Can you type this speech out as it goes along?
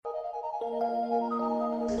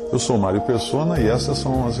Eu sou Mário Persona e essas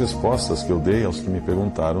são as respostas que eu dei aos que me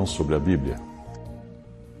perguntaram sobre a Bíblia.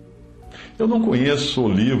 Eu não conheço o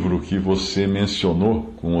livro que você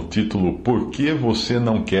mencionou com o título Por que você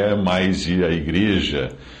não quer mais ir à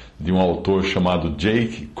igreja, de um autor chamado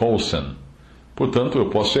Jake Colson. Portanto,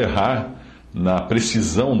 eu posso errar na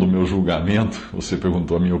precisão do meu julgamento. Você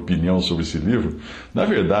perguntou a minha opinião sobre esse livro. Na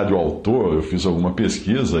verdade, o autor, eu fiz alguma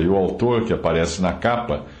pesquisa, e o autor que aparece na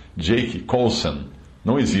capa, Jake Colson,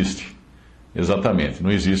 não existe. Exatamente,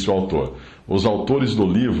 não existe o autor. Os autores do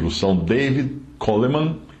livro são David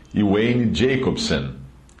Coleman e Wayne Jacobson,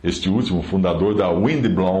 este último fundador da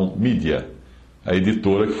Windblown Media, a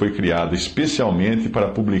editora que foi criada especialmente para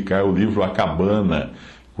publicar o livro A Cabana,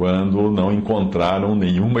 quando não encontraram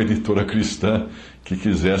nenhuma editora cristã que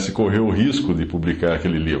quisesse correr o risco de publicar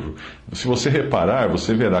aquele livro. Se você reparar,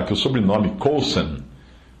 você verá que o sobrenome Colson,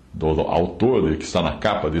 do autor que está na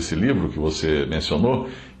capa desse livro que você mencionou,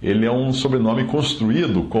 ele é um sobrenome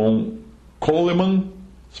construído com Coleman,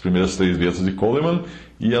 as primeiras 3 letras de Coleman,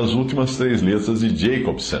 e as últimas 3 letras de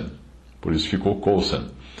Jacobson. Por isso ficou Colson.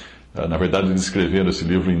 Na verdade, eles escreveram esse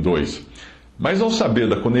livro em 2. Mas ao saber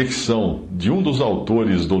da conexão de um dos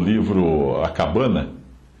autores do livro A Cabana,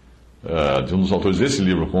 de um dos autores desse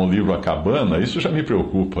livro com o livro A Cabana, isso já me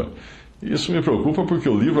preocupa. Isso me preocupa porque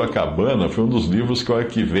o livro A Cabana foi um dos livros que eu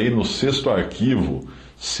arquivei no 6º arquivo,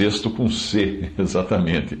 6º com C,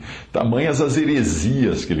 exatamente. Tamanhas as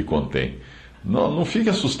heresias que ele contém. Não fique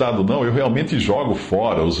assustado, não. Eu realmente jogo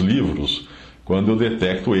fora os livros quando eu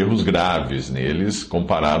detecto erros graves neles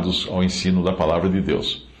comparados ao ensino da palavra de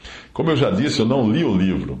Deus. Como eu já disse, eu não li o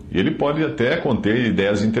livro. E ele pode até conter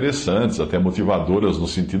ideias interessantes, até motivadoras, no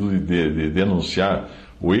sentido de denunciar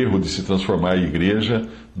o erro de se transformar a igreja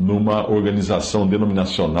numa organização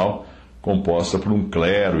denominacional composta por um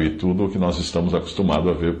clero e tudo o que nós estamos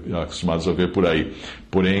acostumados a ver por aí.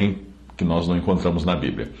 Porém, que nós não encontramos na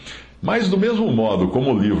Bíblia. Mas, do mesmo modo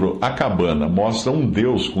como o livro A Cabana mostra um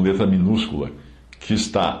Deus com letra minúscula, que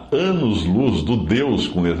está anos-luz do Deus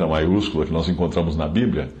com letra maiúscula que nós encontramos na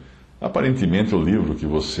Bíblia, aparentemente o livro que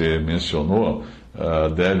você mencionou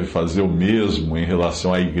deve fazer o mesmo em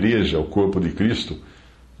relação à igreja, ao corpo de Cristo,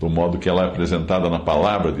 do modo que ela é apresentada na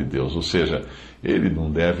palavra de Deus. Ou seja, ele não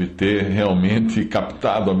deve ter realmente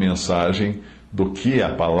captado a mensagem do que a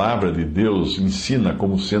palavra de Deus ensina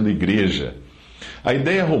como sendo igreja. A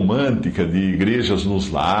ideia romântica de igrejas nos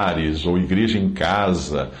lares ou igreja em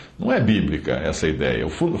casa não é bíblica, essa ideia.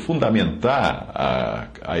 Fundamentar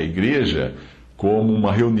a igreja como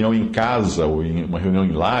uma reunião em casa ou uma reunião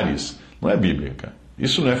em lares não é bíblica.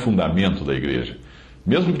 Isso não é fundamento da igreja.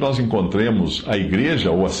 Mesmo que nós encontremos a igreja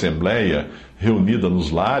ou assembleia reunida nos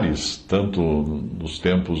lares, tanto nos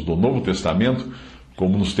tempos do Novo Testamento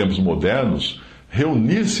como nos tempos modernos,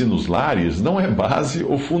 reunir-se nos lares não é base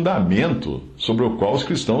ou fundamento sobre o qual os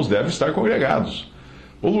cristãos devem estar congregados.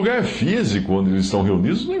 O lugar físico onde eles estão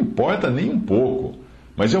reunidos não importa nem um pouco,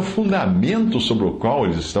 mas é o fundamento sobre o qual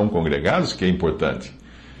eles estão congregados que é importante.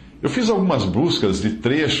 Eu fiz algumas buscas de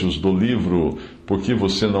trechos do livro Por que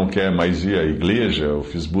você não quer mais ir à igreja? Eu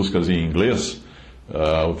fiz buscas em inglês.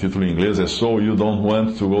 O título em inglês é So You Don't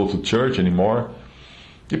Want to Go to Church Anymore.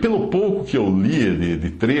 E pelo pouco que eu li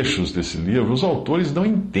de trechos desse livro, os autores não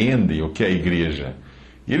entendem o que é a igreja.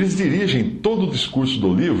 E eles dirigem todo o discurso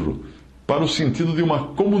do livro para o sentido de uma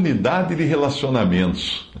comunidade de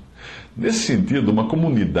relacionamentos. Nesse sentido, uma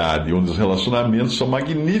comunidade onde os relacionamentos são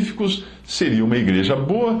magníficos seria uma igreja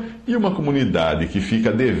boa, e uma comunidade que fica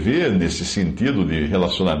a dever nesse sentido de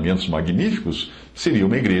relacionamentos magníficos seria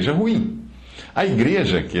uma igreja ruim. A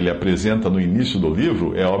igreja que ele apresenta no início do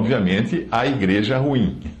livro é, obviamente, a igreja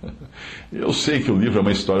ruim. Eu sei que o livro é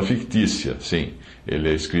uma história fictícia, sim. Ele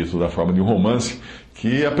é escrito da forma de um romance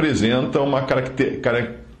que apresenta uma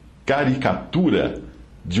caricatura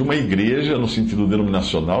de uma igreja no sentido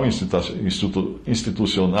denominacional,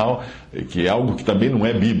 institucional, que é algo que também não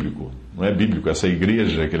é bíblico. Não é bíblico essa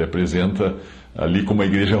igreja que ele apresenta ali como uma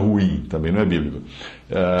igreja ruim, também não é bíblico.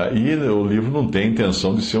 E o livro não tem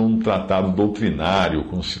intenção de ser um tratado doutrinário,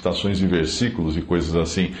 com citações de versículos e coisas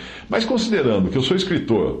assim. Mas considerando que eu sou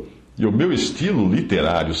escritor e o meu estilo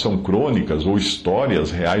literário são crônicas ou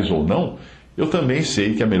histórias reais ou não, eu também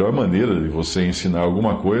sei que a melhor maneira de você ensinar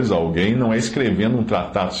alguma coisa a alguém não é escrevendo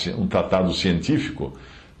um tratado científico,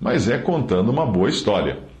 mas é contando uma boa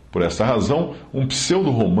história. Por essa razão, um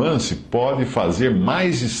pseudo-romance pode fazer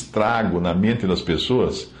mais estrago na mente das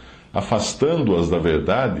pessoas, afastando-as da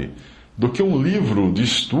verdade, do que um livro de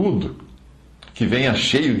estudo que venha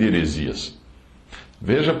cheio de heresias.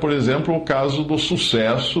 Veja, por exemplo, o caso do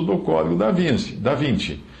sucesso do Código da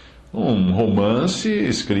Vinci. Um romance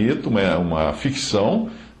escrito, uma ficção,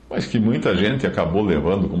 mas que muita gente acabou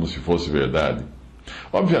levando como se fosse verdade.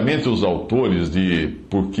 Obviamente, os autores de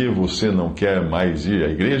Por que você não quer mais ir à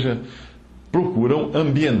igreja procuram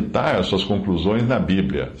ambientar suas conclusões na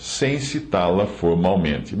Bíblia, sem citá-la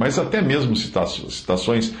formalmente. Mas até mesmo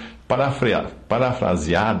citações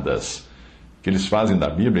parafraseadas que eles fazem da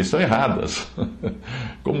Bíblia estão erradas.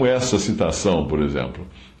 Como essa citação, por exemplo.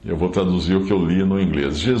 Eu vou traduzir o que eu li no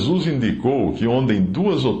inglês. Jesus indicou que onde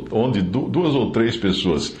duas ou três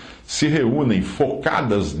pessoas se reúnem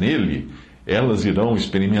focadas nele, elas irão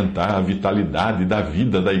experimentar a vitalidade da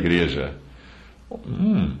vida da igreja.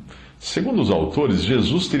 Segundo os autores,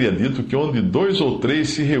 Jesus teria dito que onde 2 ou 3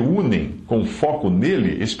 se reúnem com foco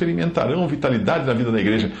nele, experimentarão vitalidade da vida da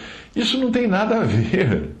igreja. Isso não tem nada a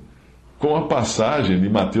ver com a passagem de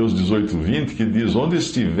Mateus 18:20, que diz: onde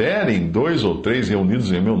estiverem 2 ou 3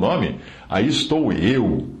 reunidos em meu nome, aí estou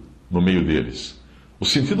eu no meio deles. O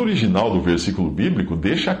sentido original do versículo bíblico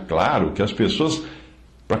deixa claro que as pessoas,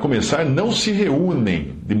 para começar, não se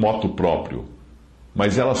reúnem de motu próprio,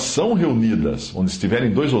 mas elas são reunidas, onde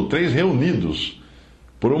estiverem 2 ou 3 reunidos,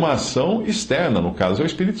 por uma ação externa, no caso é o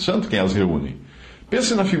Espírito Santo quem as reúne.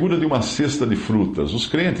 Pense na figura de uma cesta de frutas. Os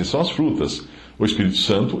crentes são as frutas. O Espírito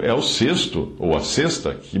Santo é o cesto, ou a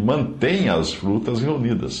cesta, que mantém as frutas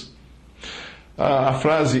reunidas. A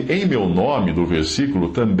frase em meu nome do versículo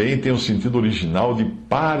também tem o sentido original de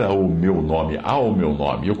para o meu nome, ao meu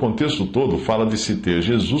nome. E o contexto todo fala de se ter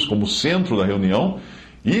Jesus como centro da reunião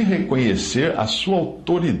e reconhecer a sua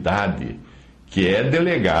autoridade, que é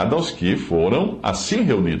delegada aos que foram assim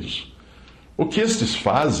reunidos. O que estes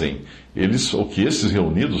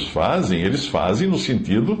reunidos fazem, eles fazem no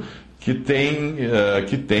sentido que tem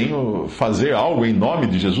fazer algo em nome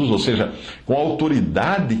de Jesus, ou seja, com a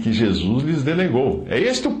autoridade que Jesus lhes delegou. É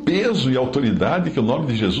este o peso e autoridade que o nome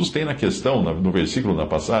de Jesus tem na questão, no versículo, na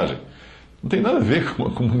passagem. Não tem nada a ver com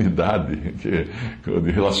uma comunidade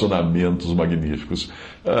de relacionamentos magníficos.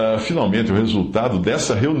 Finalmente, o resultado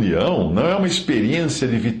dessa reunião não é uma experiência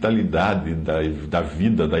de vitalidade da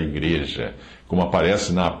vida da igreja, como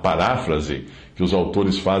aparece na paráfrase que os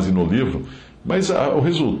autores fazem no livro, mas o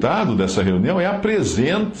resultado dessa reunião é a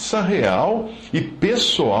presença real e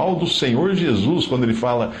pessoal do Senhor Jesus, quando ele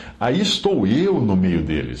fala: aí estou eu no meio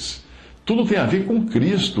deles. Tudo tem a ver com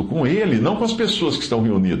Cristo, com Ele, não com as pessoas que estão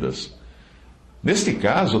reunidas. Neste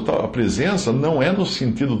caso, a presença não é no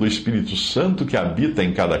sentido do Espírito Santo que habita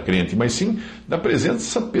em cada crente, mas sim da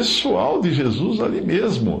presença pessoal de Jesus ali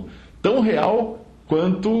mesmo, tão real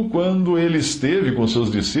quanto quando ele esteve com seus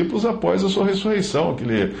discípulos após a sua ressurreição, que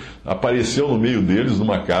ele apareceu no meio deles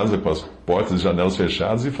numa casa com as portas e janelas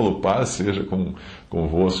fechadas e falou: paz seja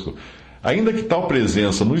convosco. Ainda que tal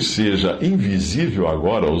presença nos seja invisível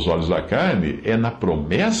agora aos olhos da carne, é na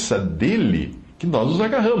promessa dele que nós nos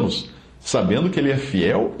agarramos, sabendo que ele é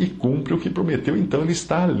fiel e cumpre o que prometeu. Então ele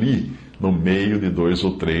está ali, no meio de 2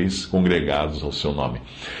 ou 3 congregados ao seu nome.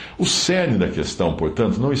 O cerne da questão,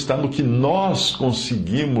 portanto, não está no que nós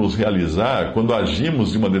conseguimos realizar quando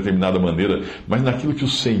agimos de uma determinada maneira, mas naquilo que o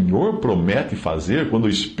Senhor promete fazer quando o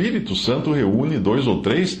Espírito Santo reúne 2 ou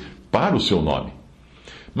 3 para o seu nome.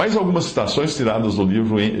 Mais algumas citações tiradas do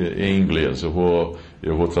livro em inglês. Eu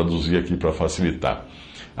vou traduzir aqui para facilitar.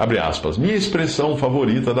 Abre aspas. Minha expressão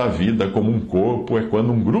favorita da vida como um corpo é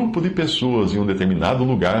quando um grupo de pessoas em um determinado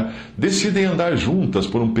lugar decidem andar juntas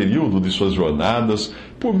por um período de suas jornadas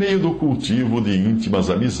por meio do cultivo de íntimas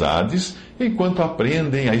amizades, enquanto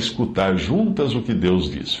aprendem a escutar juntas o que Deus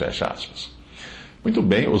diz. Fecha aspas. Muito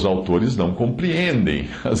bem, os autores não compreendem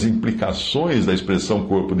as implicações da expressão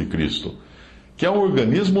corpo de Cristo, que é um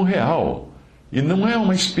organismo real e não é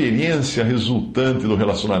uma experiência resultante do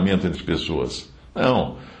relacionamento entre pessoas.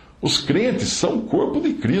 Não, os crentes são o corpo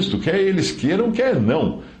de Cristo, quer eles queiram, quer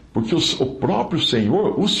não, porque o próprio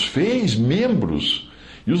Senhor os fez membros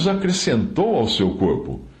e os acrescentou ao seu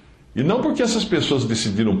corpo. E não porque essas pessoas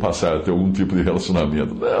decidiram passar a ter algum tipo de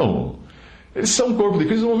relacionamento, não. Eles são o corpo de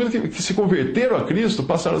Cristo no momento que se converteram a Cristo,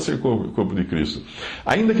 passaram a ser corpo de Cristo.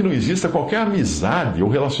 Ainda que não exista qualquer amizade ou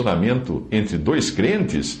relacionamento entre 2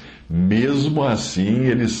 crentes, mesmo assim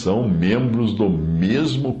eles são membros do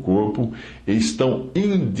mesmo corpo e estão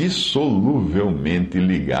indissoluvelmente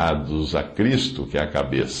ligados a Cristo, que é a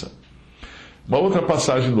cabeça. Uma outra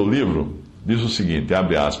passagem do livro diz o seguinte,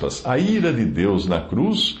 abre aspas: a ira de Deus na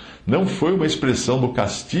cruz não foi uma expressão do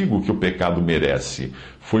castigo que o pecado merece,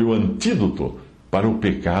 foi o antídoto para o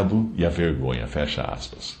pecado e a vergonha, fecha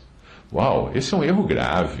aspas. Uau, esse é um erro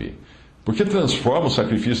grave, porque transforma o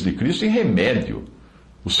sacrifício de Cristo em remédio,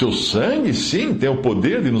 O seu sangue, sim, tem o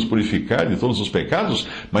poder de nos purificar de todos os pecados,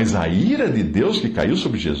 mas a ira de Deus que caiu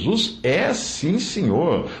sobre Jesus é, sim,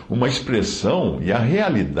 Senhor, uma expressão e a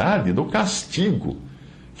realidade do castigo,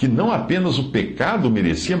 que não apenas o pecado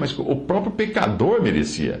merecia, mas o próprio pecador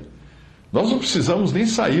merecia. Nós não precisamos nem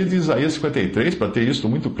sair de Isaías 53 para ter isso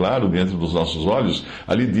muito claro dentro dos nossos olhos.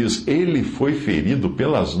 Ali diz: Ele foi ferido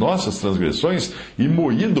pelas nossas transgressões e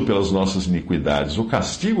moído pelas nossas iniquidades. O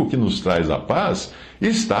castigo que nos traz a paz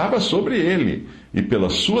estava sobre ele, e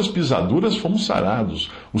pelas suas pisaduras fomos sarados.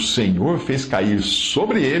 O Senhor fez cair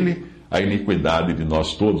sobre ele a iniquidade de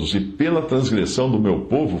nós todos, e pela transgressão do meu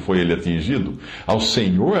povo foi ele atingido. Ao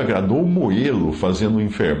Senhor agradou moê-lo, fazendo-o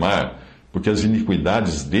enfermar, porque as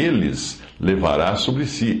iniquidades deles levará sobre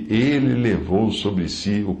si. Ele levou sobre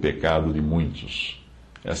si o pecado de muitos.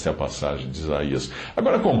 Esta é a passagem de Isaías.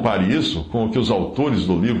 Agora compare isso com o que os autores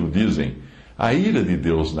do livro dizem. A ira de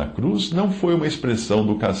Deus na cruz não foi uma expressão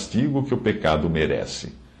do castigo que o pecado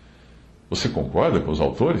merece. Você concorda com os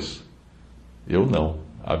autores? Eu não,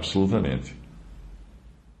 absolutamente.